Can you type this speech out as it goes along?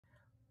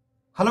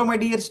Hello, my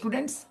dear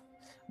students.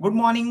 Good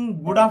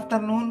morning, good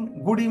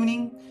afternoon, good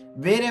evening,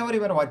 wherever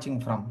you are watching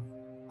from.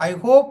 I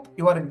hope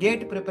your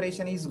GATE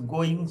preparation is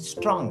going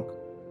strong.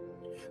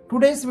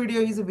 Today's video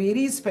is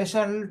very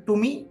special to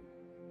me.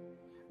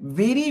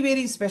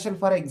 Very special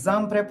for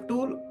exam prep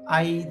tool.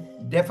 I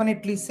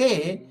definitely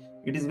say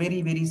it is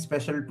very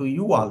special to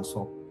you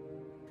also.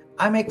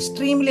 I'm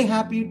extremely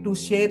happy to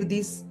share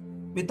this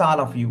with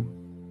all of you.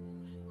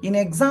 In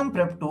exam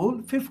prep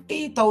tool,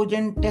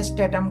 50,000 test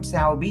attempts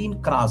have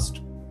been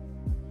crossed.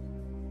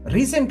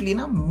 Recently,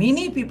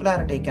 many people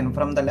are taken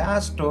from the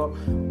last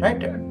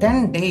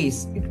 10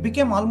 days. It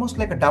became almost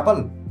like a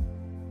double.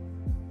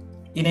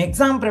 In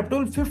exam prep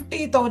tool,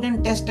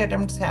 50,000 test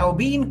attempts have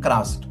been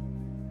crossed.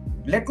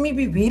 Let me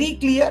be very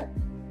clear.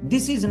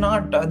 These are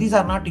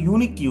not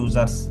unique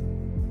users.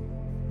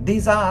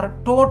 These are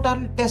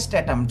total test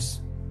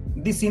attempts.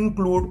 This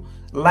include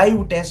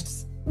live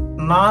tests,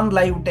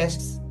 non-live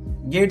tests,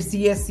 GATE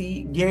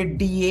CSE, GATE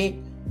DA,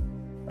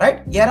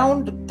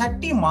 around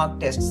 30 mock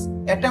tests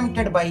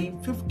attempted by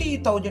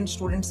 50,000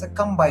 students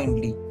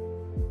combinedly.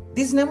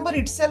 This number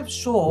itself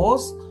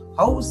shows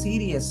how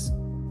serious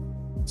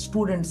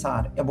students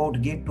are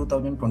about GATE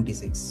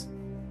 2026.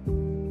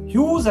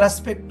 Huge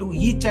respect to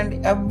each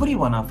and every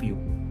one of you.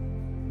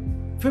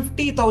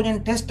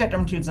 50,000 test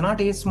attempts is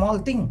not a small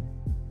thing.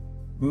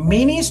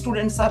 Many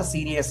students are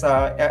serious,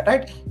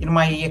 in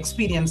my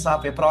experience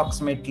of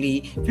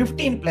approximately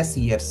 15 plus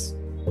years.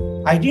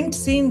 I didn't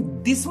see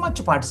this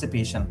much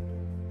participation.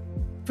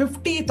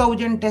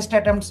 50,000 test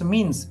attempts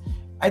means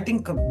I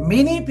think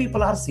many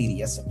people are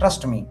serious.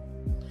 Trust me.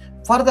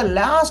 For the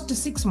last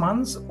 6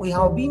 months, we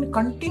have been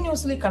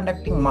continuously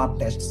conducting mock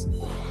tests.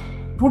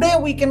 Today,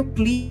 we can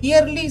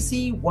clearly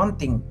see one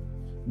thing.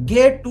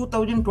 GATE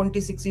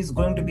 2026 is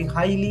going to be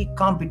highly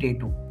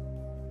competitive.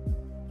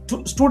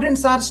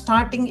 Students are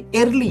starting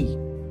early.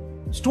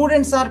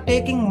 Students are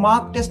taking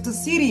mock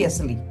tests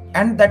seriously,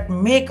 and that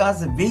make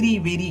us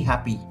very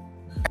happy.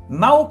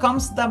 Now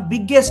comes the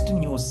biggest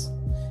news.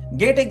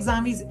 GATE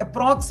exam is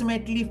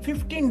approximately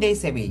 15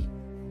 days away.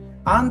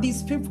 On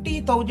this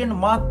 50,000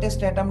 mock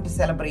test attempt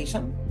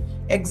celebration,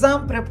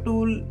 exam prep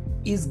tool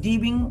is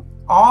giving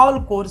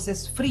all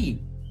courses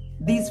free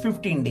these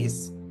 15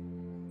 days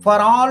for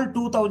all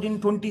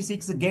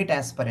 2026 GATE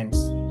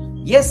aspirants.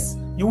 Yes,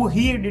 you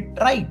heard it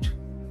right.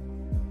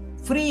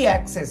 Free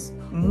access,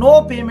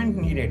 no payment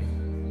needed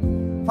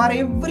for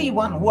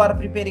everyone who are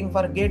preparing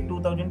for GATE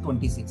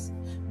 2026,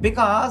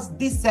 because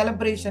this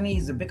celebration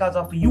is because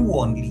of you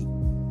only.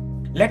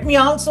 Let me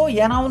also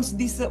announce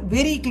this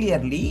very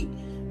clearly.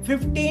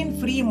 15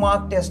 free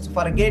mock tests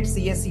for GATE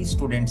CSE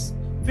students,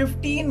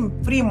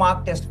 15 free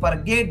mock tests for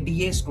GATE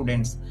DA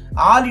students,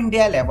 all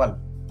India level,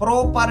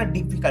 proper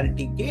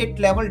difficulty, GATE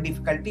level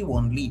difficulty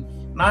only.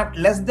 Not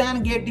less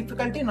than GATE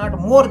difficulty, not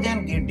more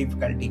than GATE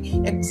difficulty,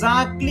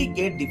 exactly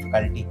GATE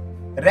difficulty.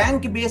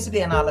 Rank based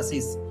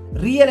analysis,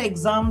 real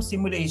exam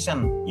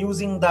simulation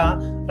using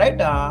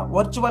the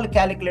virtual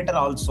calculator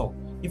also.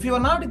 If you are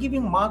not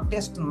giving mock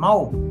test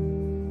now,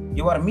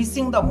 you are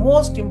missing the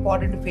most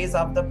important phase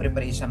of the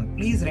preparation.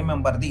 Please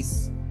remember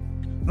this.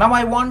 Now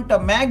I want a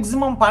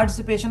maximum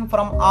participation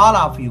from all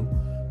of you.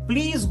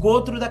 Please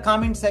go through the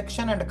comment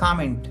section and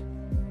comment.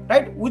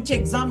 Which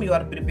exam you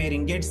are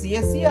preparing, GATE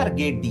CSE or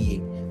GATE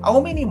DA? How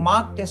many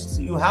mock tests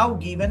you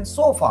have given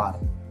so far?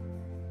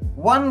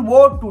 One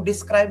word to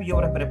describe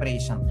your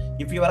preparation.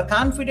 If you are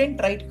confident,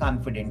 write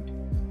confident.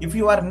 If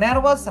you are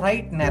nervous,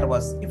 write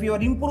nervous. If you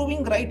are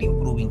improving, write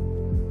improving.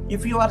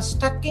 If you are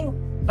stuck,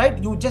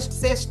 you just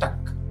say stuck.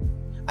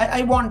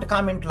 I want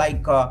comment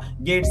like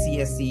GATE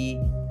CSE,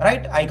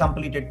 I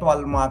completed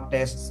 12 mock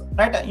tests,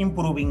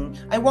 improving.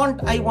 I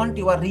want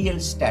your real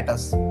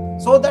status,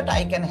 so that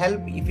I can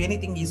help. If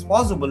anything is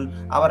possible,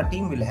 our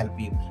team will help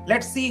you.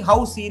 Let's see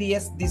how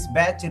serious this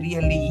batch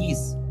really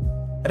is.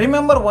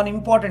 Remember one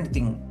important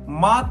thing.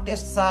 Mock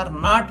tests are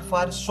not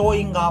for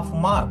showing off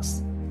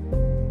marks,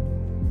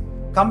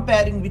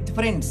 comparing with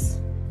friends.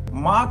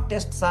 Mock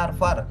tests are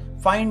for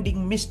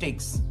finding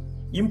mistakes,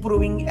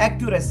 improving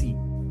accuracy,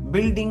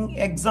 building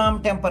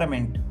exam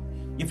temperament.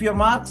 If your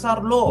marks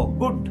are low,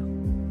 good.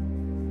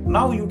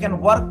 Now you can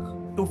work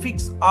to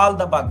fix all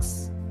the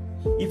bugs.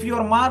 If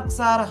your marks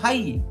are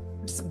high,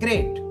 it's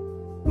great.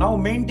 Now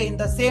maintain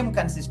the same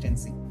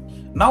consistency.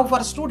 Now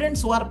for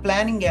students who are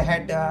planning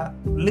ahead,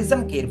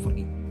 listen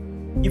carefully.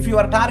 If you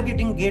are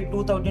targeting GATE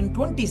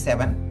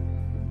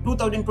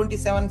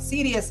 2027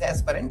 serious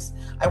aspirants,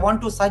 I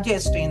want to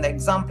suggest in the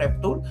exam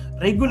prep tool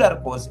regular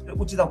course,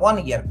 which is a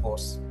 1-year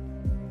course.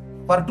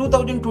 For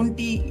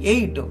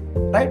 2028,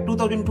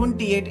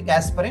 2028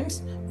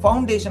 aspirants,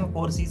 foundation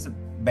course is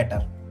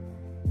better.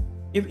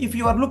 If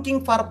you are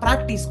looking for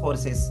practice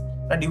courses,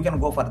 you can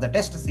go for the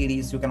test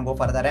series, you can go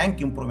for the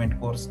rank improvement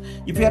course.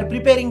 If you are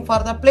preparing for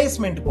the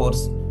placement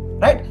course,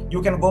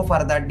 you can go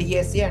for the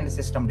DSA and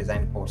system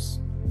design course.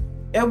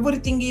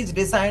 Everything is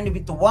designed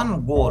with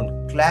one goal: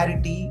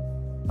 clarity,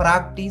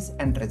 practice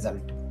and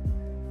result.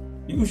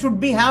 You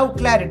should have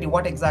clarity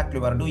what exactly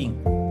you are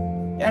doing.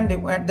 and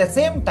at the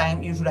same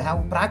time you should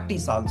have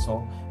practice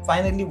also.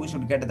 Finally we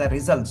should get the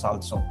results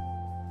also.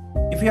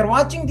 If you are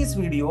watching this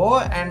video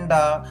and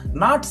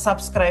not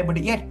subscribed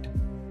yet,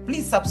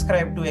 please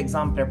subscribe to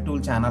Exam Prep Tool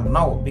channel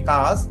now,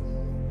 because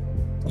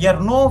here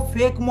no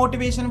fake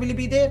motivation will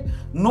be there,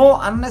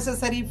 no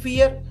unnecessary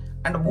fear,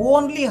 and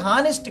only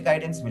honest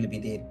guidance will be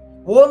there.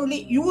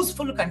 Only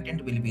useful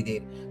content will be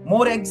there.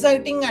 More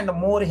exciting and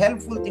more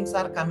helpful things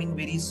are coming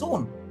very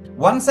soon.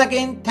 Once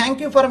again, thank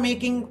you for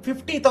making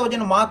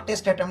 50,000 mock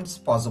test attempts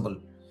possible.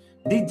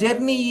 The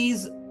journey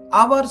is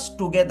ours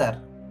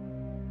together.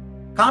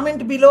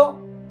 Comment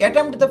below,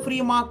 attempt the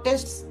free mock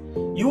tests,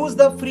 use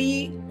the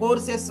free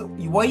courses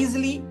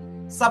wisely,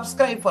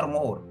 subscribe for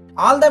more.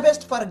 All the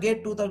best for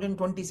GATE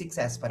 2026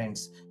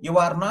 aspirants. You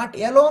are not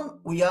alone,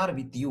 we are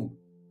with you.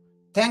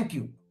 Thank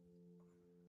you.